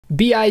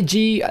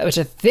B.I.G, which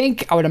I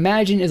would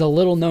imagine is a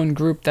little known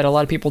group that a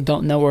lot of people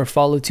don't know or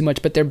follow too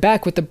much, but they're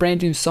back with a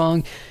brand new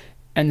song,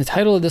 and the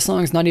title of the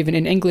song is not even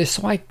in English,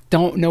 so I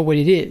don't know what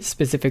it is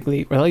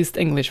specifically, or at least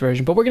the English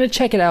version, but we're going to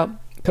check it out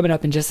coming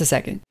up in just a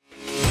second.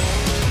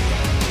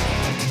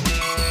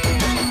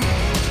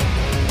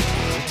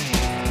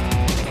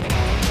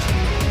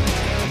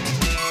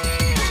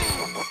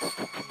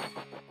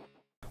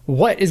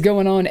 What is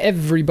going on,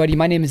 everybody?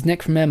 My name is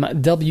Nick from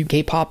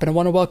MWK Pop, and I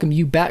want to welcome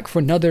you back for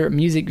another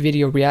music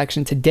video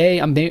reaction. Today,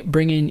 I'm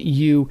bringing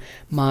you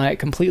my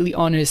completely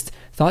honest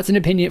thoughts and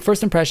opinions,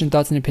 first impression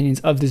thoughts and opinions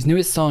of this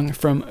newest song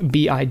from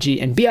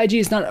B.I.G. And B.I.G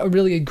is not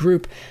really a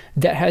group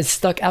that has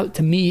stuck out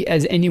to me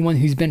as anyone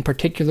who's been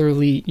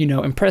particularly,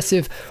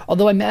 impressive.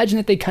 Although I imagine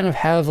that they kind of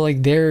have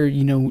like their,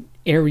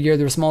 area,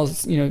 their small,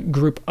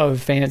 group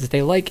of fans that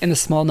they like, and a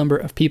small number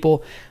of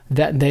people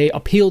that they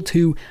appeal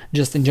to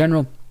just in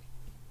general.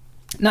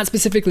 Not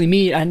specifically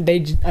me, and I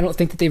don't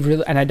think that they've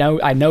really, and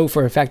I know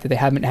for a fact that they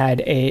haven't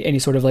had any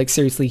sort of like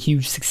seriously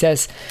huge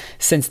success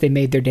since they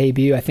made their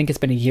debut. I think it's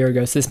been a year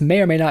ago, so this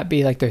may or may not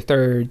be like their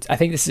third. I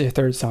think this is their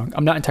third song.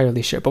 I'm not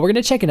entirely sure, but we're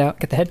gonna check it out.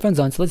 Get the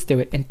headphones on, so let's do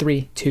it in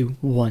 3, 2,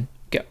 1,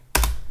 go.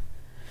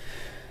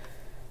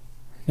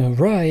 All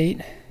right,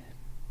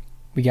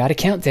 we got a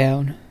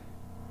countdown.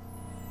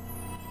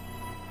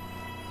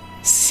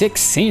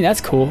 16.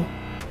 That's cool.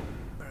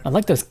 I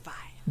like those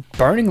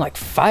burning like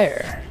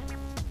fire.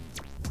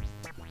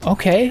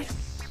 Okay.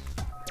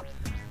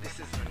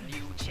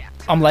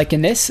 I'm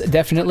liking this.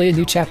 Definitely a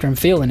new chapter. I'm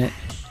feeling it.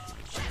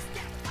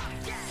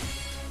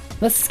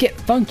 Let's get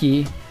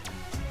funky.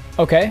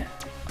 Okay.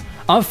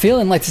 I'm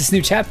feeling like this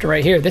new chapter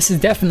right here. This is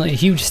definitely a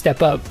huge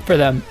step up for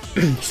them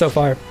so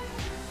far.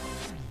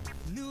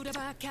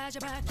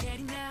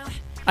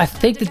 I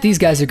think that these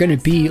guys are going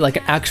to be like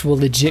an actual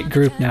legit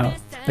group now.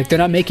 Like they're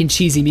not making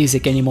cheesy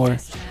music anymore.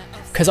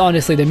 Because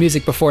honestly, the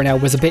music before now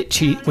was a bit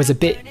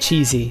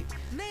cheesy.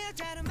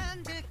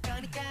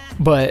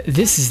 But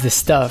this is the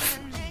stuff.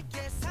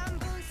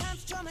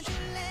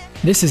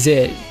 This is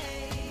it.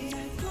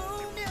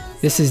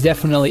 This is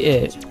definitely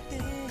it.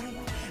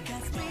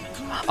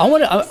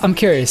 I'm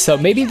curious. So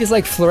maybe there's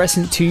like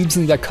fluorescent tubes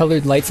and the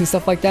colored lights and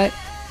stuff like that.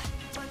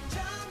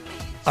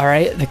 All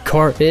right, the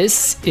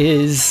chorus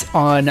is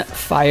on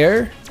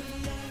fire.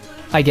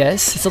 I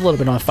guess it's a little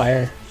bit on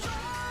fire.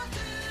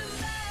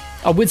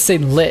 I would say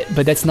lit,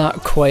 but that's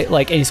not quite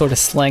like any sort of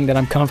slang that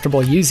I'm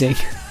comfortable using.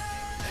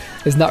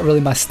 It's not really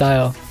my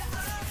style.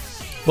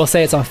 We'll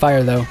say it's on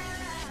fire though,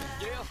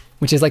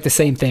 which is like the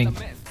same thing.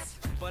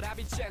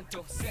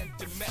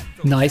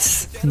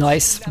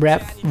 Nice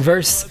rap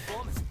verse.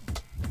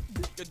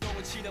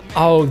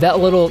 Oh, that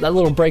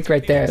little break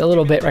right there, that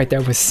little bit right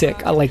there was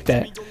sick. I like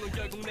that.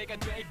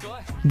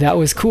 That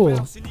was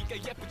cool.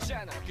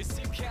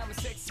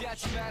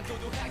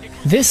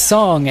 This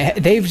song,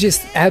 they've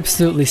just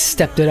absolutely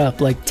stepped it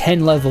up like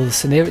 10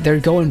 levels, and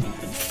they're going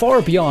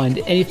far beyond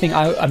anything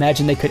I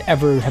imagine they could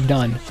ever have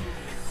done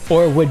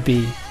or would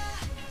be.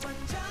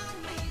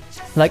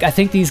 Like, I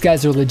think these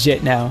guys are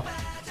legit now.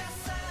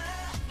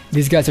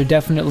 These guys are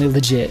definitely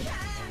legit.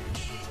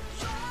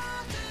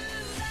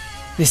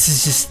 This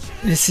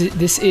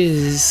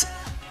is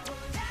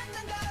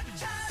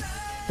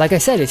like I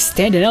said, it's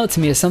standing out to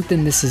me as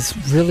something. This is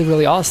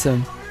really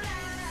awesome.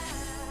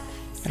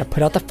 Gotta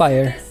put out the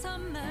fire.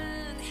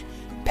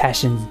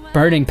 Passion,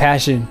 burning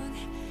passion.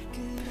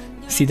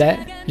 See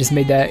that? Just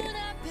made that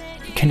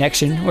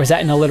connection, or is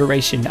that an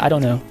alliteration? I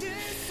don't know.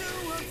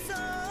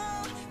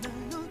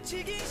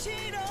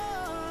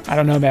 I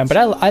don't know, man, but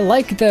I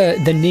like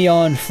the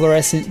neon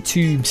fluorescent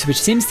tubes,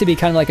 which seems to be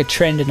kind of like a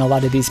trend in a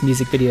lot of these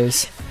music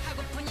videos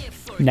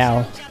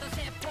now.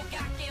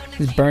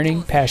 This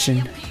burning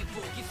passion,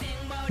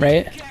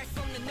 right?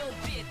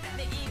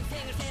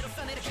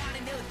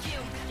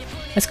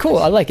 That's cool.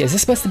 I like it. Is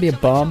this supposed to be a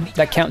bomb?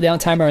 That countdown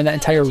timer in that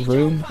entire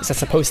room, is that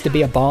supposed to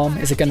be a bomb?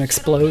 Is it going to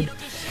explode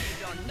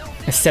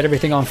and set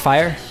everything on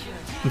fire?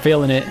 I'm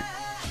feeling it.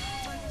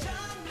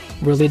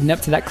 We're leading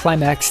up to that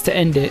climax to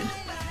end it.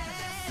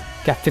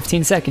 Got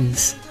 15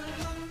 seconds.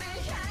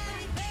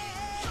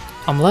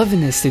 I'm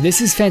loving this, dude. This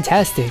is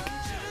fantastic.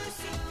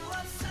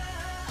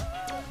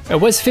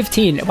 It was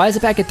 15. Why is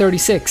it back at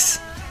 36?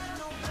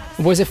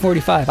 Or was it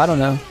 45? I don't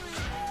know.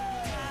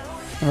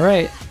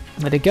 Alright,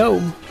 let it go.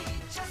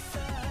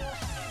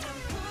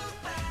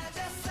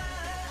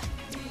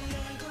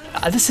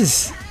 This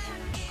is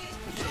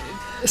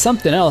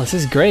something else.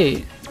 This is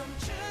great.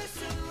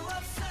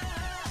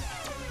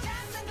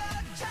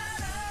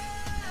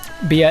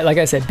 Like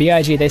I said,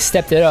 B.I.G, they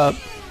stepped it up.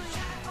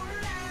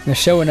 They're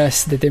showing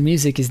us that their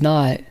music is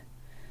not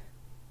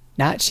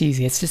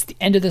cheesy. It's just the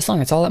end of the song.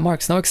 That's all it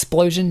marks. No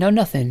explosion, no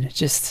nothing.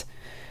 Just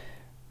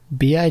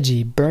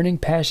B.I.G, burning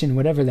passion,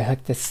 whatever the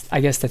heck that's,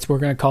 I guess that's what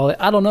we're gonna call it.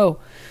 I don't know.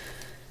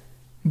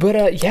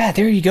 But yeah,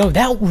 there you go.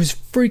 That was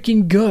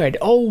freaking good.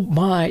 Oh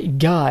my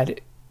god.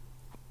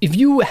 If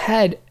you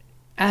had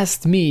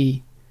asked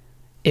me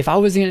if I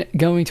wasn't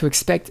going to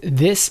expect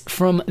this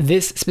from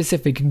this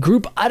specific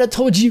group, I'd have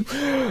told you,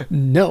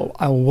 no,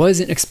 I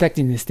wasn't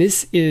expecting this.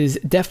 This is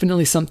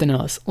definitely something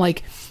else.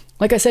 Like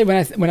I said,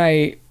 when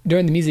I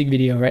during the music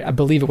video, right? I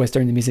believe it was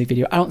during the music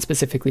video. I don't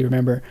specifically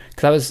remember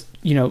because I was,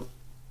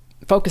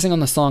 focusing on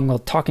the song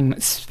while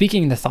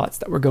speaking the thoughts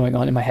that were going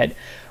on in my head.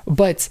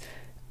 But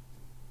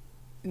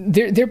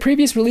their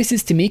previous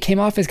releases to me came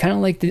off as kind of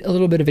like a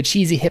little bit of a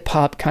cheesy hip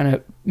hop kind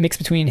of mix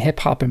between hip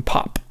hop and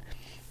pop.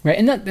 Right,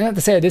 and not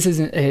to say this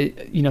isn't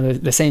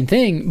the same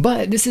thing,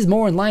 but this is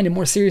more in line and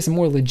more serious and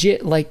more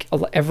legit, like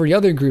every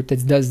other group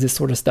that does this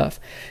sort of stuff,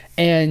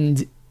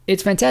 and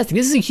it's fantastic.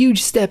 This is a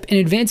huge step in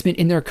advancement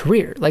in their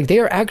career. Like they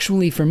are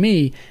actually, for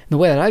me, the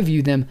way that I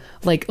view them,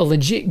 like a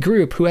legit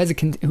group who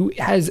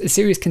has a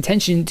serious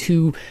contention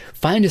to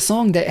find a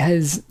song that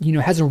has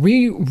a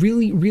really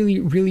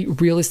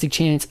realistic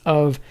chance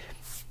of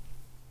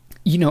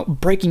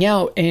breaking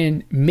out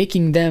and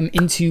making them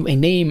into a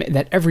name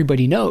that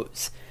everybody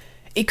knows.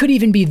 It could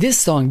even be this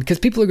song because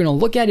people are going to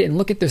look at it and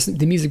look at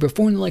the music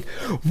before and they're like,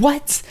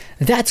 what?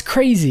 That's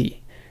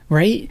crazy,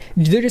 right?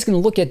 They're just going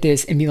to look at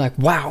this and be like,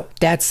 wow,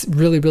 that's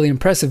really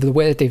impressive the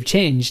way that they've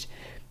changed.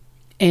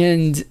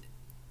 And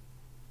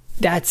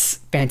that's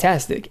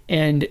fantastic.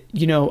 And,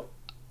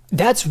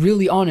 that's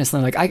really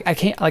honestly, like I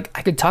can't, like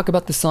I could talk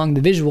about the song,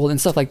 the visual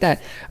and stuff like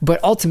that. But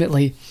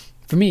ultimately,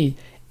 for me,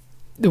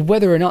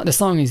 whether or not the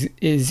song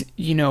is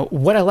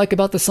what I like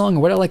about the song, or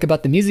what I like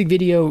about the music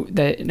video,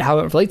 that how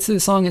it relates to the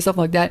song and stuff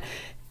like that,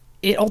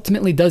 it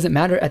ultimately doesn't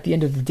matter at the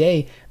end of the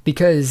day,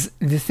 because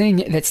the thing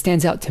that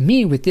stands out to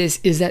me with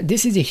this is that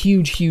this is a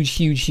huge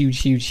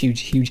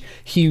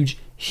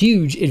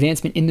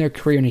advancement in their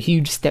career and a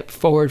huge step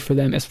forward for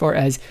them as far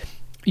as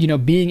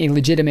being a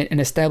legitimate and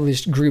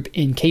established group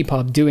in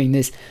K-pop, doing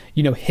this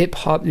hip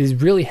hop, is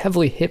really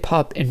heavily hip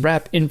hop and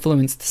rap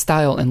influenced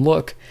style and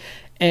look.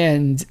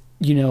 And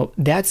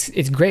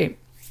it's great.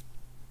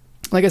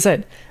 Like I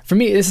said, for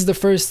me, this is the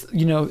first,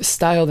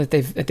 style that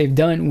they've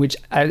done, which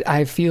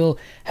I feel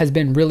has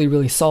been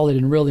really solid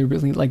and really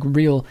like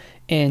real,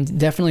 and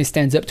definitely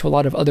stands up to a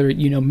lot of other,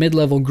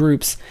 mid-level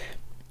groups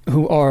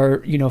who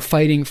are,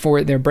 fighting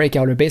for their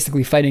breakout, or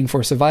basically fighting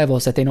for survival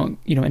so that they don't,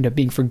 end up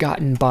being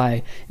forgotten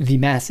by the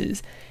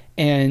masses.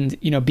 And,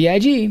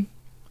 B.I.G.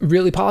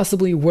 really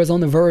possibly was on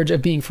the verge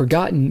of being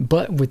forgotten,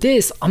 but with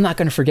this, I'm not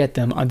going to forget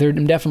them. I'm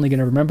definitely going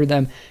to remember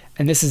them.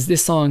 And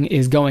this song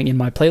is going in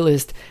my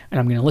playlist, and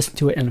I'm going to listen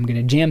to it, and I'm going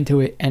to jam to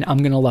it, and I'm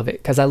going to love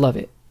it because I love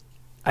it.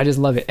 I just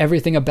love it.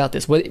 Everything about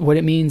this, what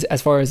it means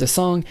as far as a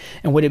song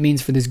and what it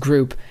means for this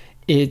group,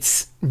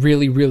 it's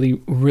really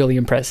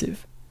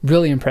impressive.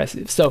 Really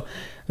impressive. So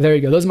there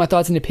you go. Those are my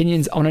thoughts and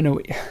opinions. I want to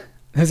know,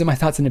 those are my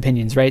thoughts and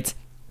opinions, right?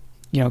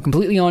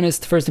 Completely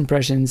honest, first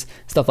impressions,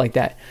 stuff like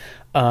that.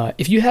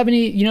 If you have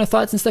any,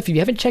 thoughts and stuff, if you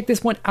haven't checked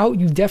this one out,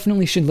 you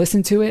definitely should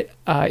listen to it.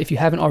 If you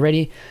haven't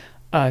already.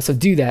 So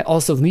do that.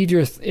 Also,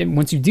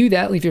 once you do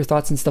that, leave your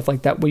thoughts and stuff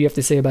like that, what you have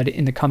to say about it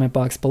in the comment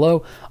box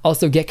below.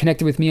 Also, get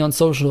connected with me on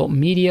social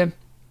media.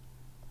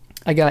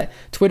 I got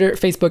Twitter,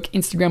 Facebook,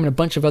 Instagram, and a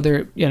bunch of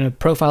other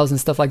profiles and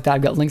stuff like that.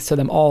 I've got links to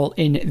them all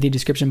in the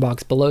description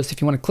box below. So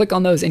if you want to click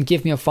on those and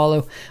give me a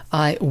follow,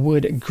 I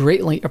would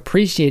greatly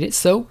appreciate it.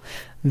 So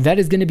that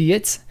is going to be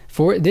it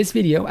for this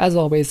video. As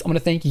always, I want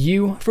to thank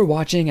you for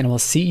watching, and I will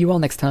see you all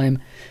next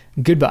time.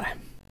 Goodbye.